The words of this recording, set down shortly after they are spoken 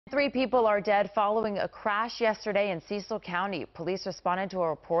Three people are dead following a crash yesterday in Cecil County. Police responded to a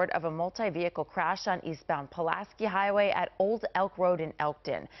report of a multi-vehicle crash on eastbound Pulaski Highway at Old Elk Road in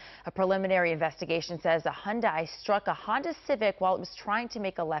Elkton. A preliminary investigation says a Hyundai struck a Honda Civic while it was trying to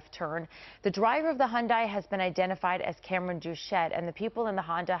make a left turn. The driver of the Hyundai has been identified as Cameron Duchette, and the people in the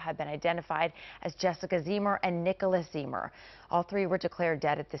Honda have been identified as Jessica Zemer and Nicholas Zemer. All three were declared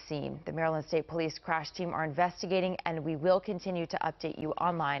dead at the scene. The Maryland State Police crash team are investigating, and we will continue to update you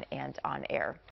online and on air.